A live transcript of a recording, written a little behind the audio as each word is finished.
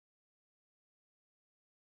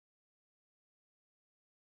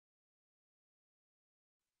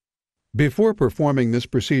Before performing this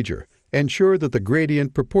procedure, ensure that the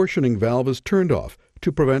gradient proportioning valve is turned off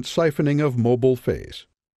to prevent siphoning of mobile phase.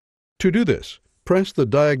 To do this, press the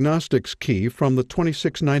Diagnostics key from the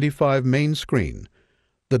 2695 main screen.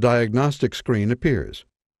 The Diagnostics screen appears.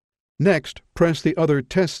 Next, press the Other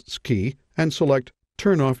Tests key and select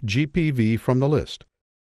Turn off GPV from the list.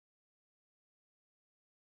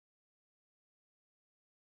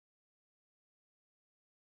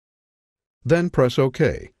 Then press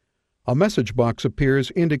OK. A message box appears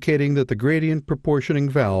indicating that the gradient proportioning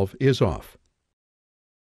valve is off.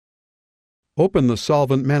 Open the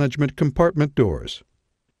solvent management compartment doors.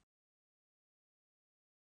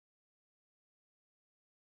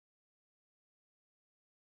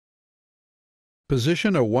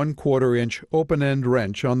 Position a 1/4 inch open-end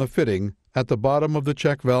wrench on the fitting at the bottom of the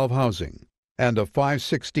check valve housing and a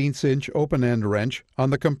 5/16 inch open-end wrench on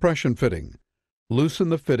the compression fitting. Loosen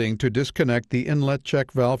the fitting to disconnect the inlet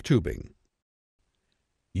check valve tubing.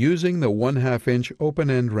 Using the 1/2 inch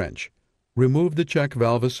open-end wrench, remove the check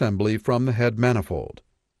valve assembly from the head manifold.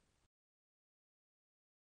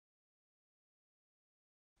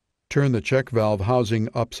 Turn the check valve housing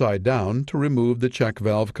upside down to remove the check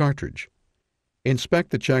valve cartridge. Inspect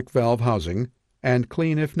the check valve housing and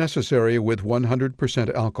clean if necessary with 100%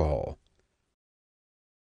 alcohol.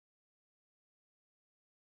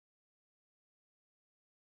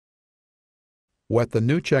 Wet the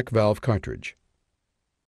new check valve cartridge.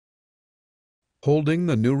 Holding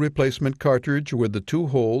the new replacement cartridge with the 2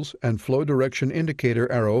 holes and flow direction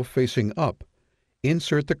indicator arrow facing up,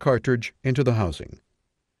 insert the cartridge into the housing.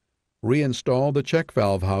 Reinstall the check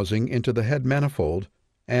valve housing into the head manifold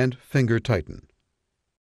and finger tighten.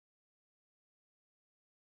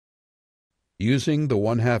 Using the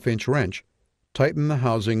 1/2 inch wrench, tighten the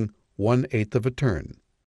housing 1/8 of a turn.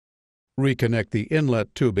 Reconnect the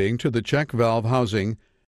inlet tubing to the check valve housing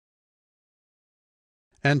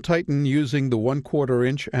and tighten using the 1/4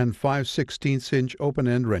 inch and 5/16 inch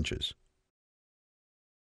open-end wrenches.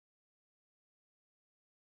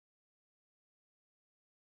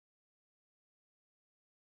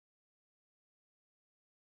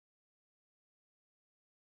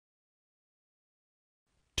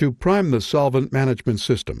 To prime the solvent management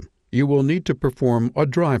system, you will need to perform a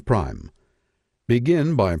dry prime.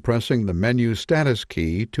 Begin by pressing the menu status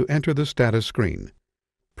key to enter the status screen.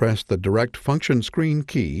 Press the Direct Function Screen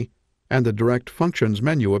key and the Direct Functions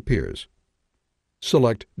menu appears.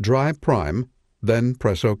 Select Dry Prime, then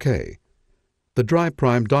press OK. The Dry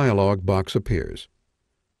Prime dialog box appears.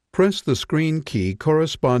 Press the screen key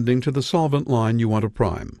corresponding to the solvent line you want to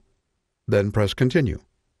prime. Then press Continue.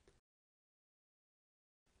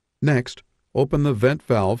 Next, open the vent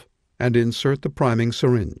valve and insert the priming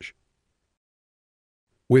syringe.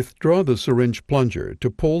 Withdraw the syringe plunger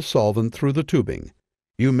to pull solvent through the tubing.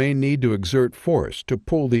 You may need to exert force to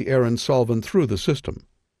pull the air and solvent through the system.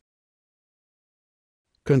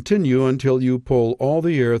 Continue until you pull all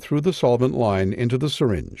the air through the solvent line into the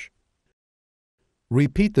syringe.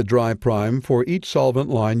 Repeat the dry prime for each solvent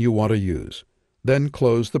line you want to use. Then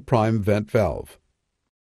close the prime vent valve.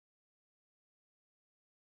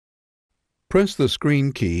 Press the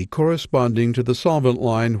screen key corresponding to the solvent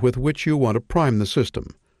line with which you want to prime the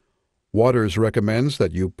system. Waters recommends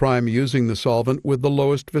that you prime using the solvent with the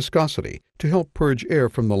lowest viscosity to help purge air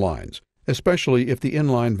from the lines, especially if the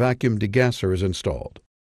inline vacuum degasser is installed.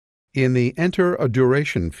 In the Enter a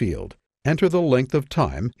Duration field, enter the length of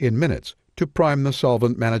time in minutes to prime the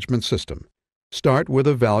solvent management system. Start with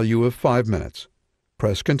a value of 5 minutes.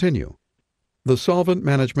 Press Continue. The solvent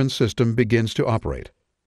management system begins to operate.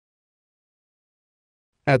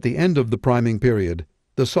 At the end of the priming period,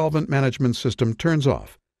 the solvent management system turns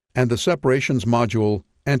off and the separations module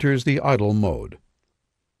enters the idle mode.